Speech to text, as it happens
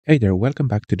Hey there, welcome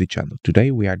back to the channel. Today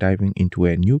we are diving into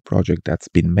a new project that's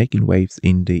been making waves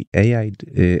in the AI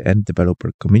and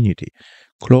developer community,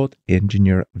 Claude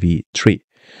Engineer V3.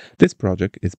 This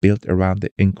project is built around the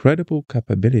incredible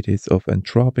capabilities of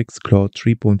Anthropic's Claude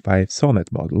 3.5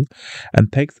 Sonnet model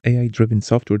and takes AI-driven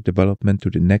software development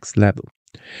to the next level.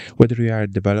 Whether you are a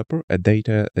developer, a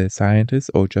data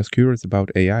scientist, or just curious about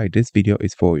AI, this video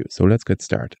is for you. So let's get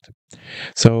started.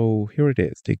 So here it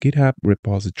is, the GitHub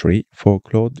repository for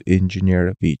Claude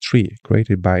Engineer V3,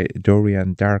 created by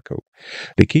Dorian Darko.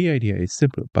 The key idea is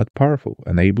simple but powerful,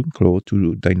 enabling Claude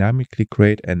to dynamically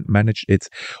create and manage its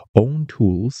own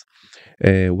tools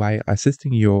while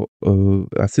assisting you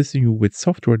with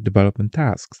software development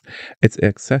tasks. It's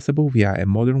accessible via a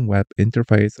modern web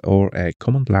interface or a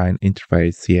command line interface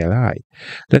CLI.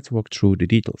 Let's walk through the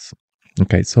details.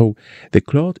 Okay, so the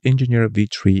Claude Engineer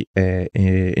V3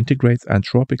 integrates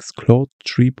Anthropic's Claude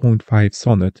 3.5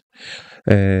 Sonnet.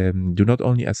 Do not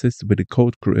only assist with the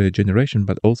code generation,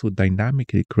 but also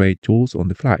dynamically create tools on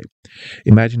the fly.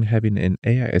 Imagine having an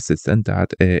AI assistant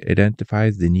that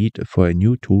identifies the need for a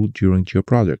new tool during your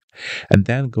project and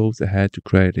then goes ahead to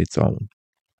create its own.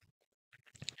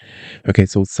 Okay,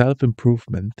 so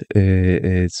self-improvement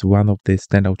is one of the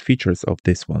standout features of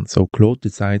this one. So Claude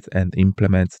designs and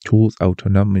implements tools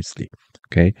autonomously.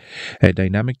 Okay,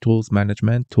 dynamic tools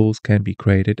management tools can be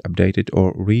created, updated,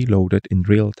 or reloaded in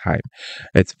real time.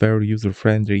 It's very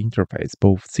user-friendly interface.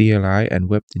 Both CLI and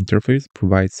web interface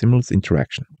provide seamless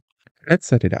interaction. Let's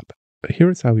set it up. Here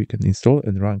is how you can install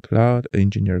and run Claude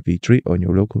Engineer V3 on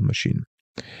your local machine.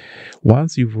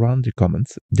 Once you've run the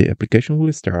commands, the application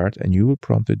will start and you will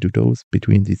prompt to do those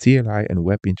between the CLI and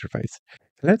web interface.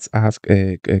 Let's ask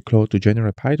Claude to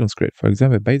generate a Python script, for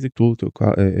example, a basic tool to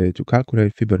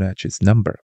calculate Fibonacci's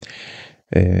number.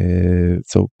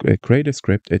 Create a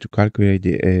script to calculate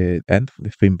the nth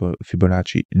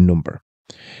Fibonacci number.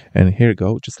 And here we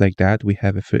go, just like that, we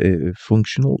have a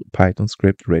functional Python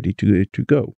script ready to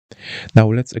go.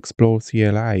 Now let's explore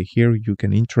CLI. Here you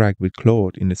can interact with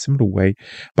Claude in a similar way,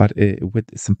 but with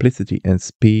simplicity and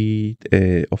speed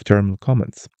of terminal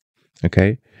commands.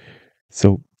 Okay,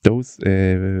 so those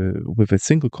with a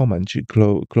single command,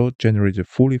 Claude generates a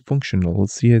fully functional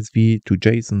CSV to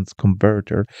JSON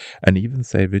converter and even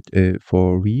save it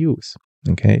for reuse.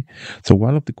 Okay, so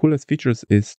one of the coolest features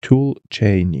is tool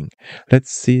chaining.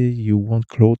 Let's say you want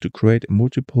Claude to create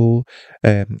multiple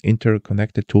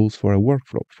interconnected tools for a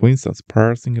workflow. For instance,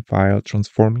 parsing a file,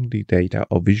 transforming the data,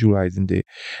 or visualizing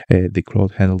the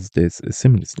Claude handles this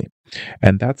seamlessly.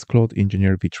 And that's Claude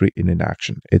Engineer V3 in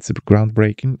action. It's a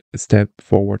groundbreaking step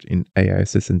forward in AI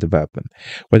assistant development.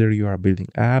 Whether you are building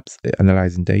apps,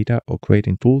 analyzing data, or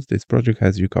creating tools, this project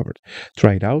has you covered.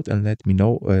 Try it out and let me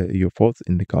know your thoughts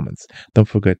in the comments. Don't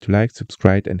forget to like,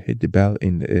 subscribe, and hit the bell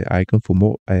in the icon for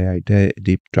more AI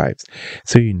deep dives.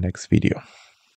 See you in the next video.